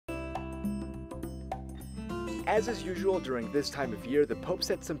As is usual during this time of year, the Pope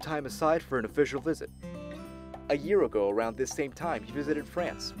set some time aside for an official visit. A year ago, around this same time, he visited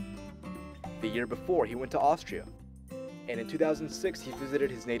France. The year before, he went to Austria. And in 2006, he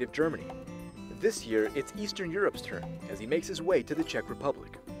visited his native Germany. This year, it's Eastern Europe's turn, as he makes his way to the Czech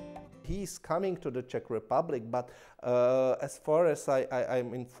Republic. He's coming to the Czech Republic, but as far as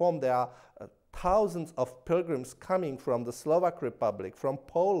I'm informed, there are thousands of pilgrims coming from the Slovak Republic, from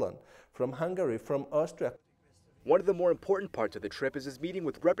Poland, from Hungary, from Austria. One of the more important parts of the trip is his meeting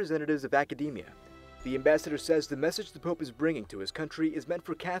with representatives of academia. The ambassador says the message the Pope is bringing to his country is meant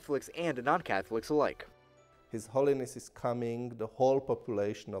for Catholics and non-Catholics alike. His Holiness is coming, the whole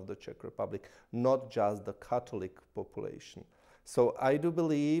population of the Czech Republic, not just the Catholic population. So I do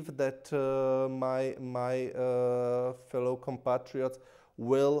believe that my fellow compatriots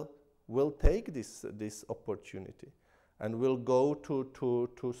will take this opportunity and will go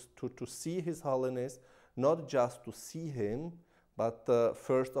to see His Holiness, not just to see him, but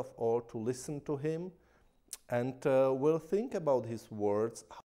first of all to listen to him, and will think about his words.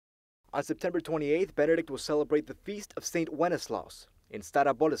 On September 28th, Benedict will celebrate the feast of Saint Wenceslaus in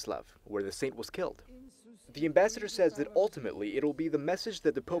Stara Boleslav, where the saint was killed. The ambassador says that ultimately it will be the message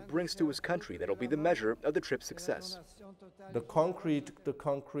that the Pope brings to his country that will be the measure of the trip's success. The concrete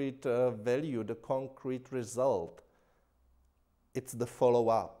value, the concrete result, it's the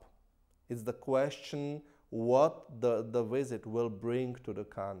follow-up. It's the question what the visit will bring to the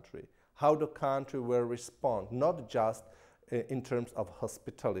country, how the country will respond, not just in terms of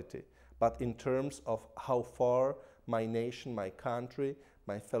hospitality, but in terms of how far my nation, my country,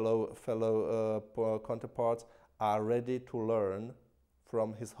 my fellow counterparts are ready to learn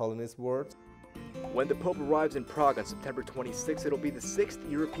from His Holiness' words. When the Pope arrives in Prague on September 26th, it'll be the 6th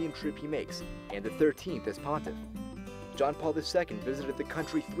European trip he makes, and the 13th as pontiff. John Paul II visited the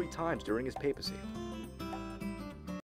country 3 times during his papacy.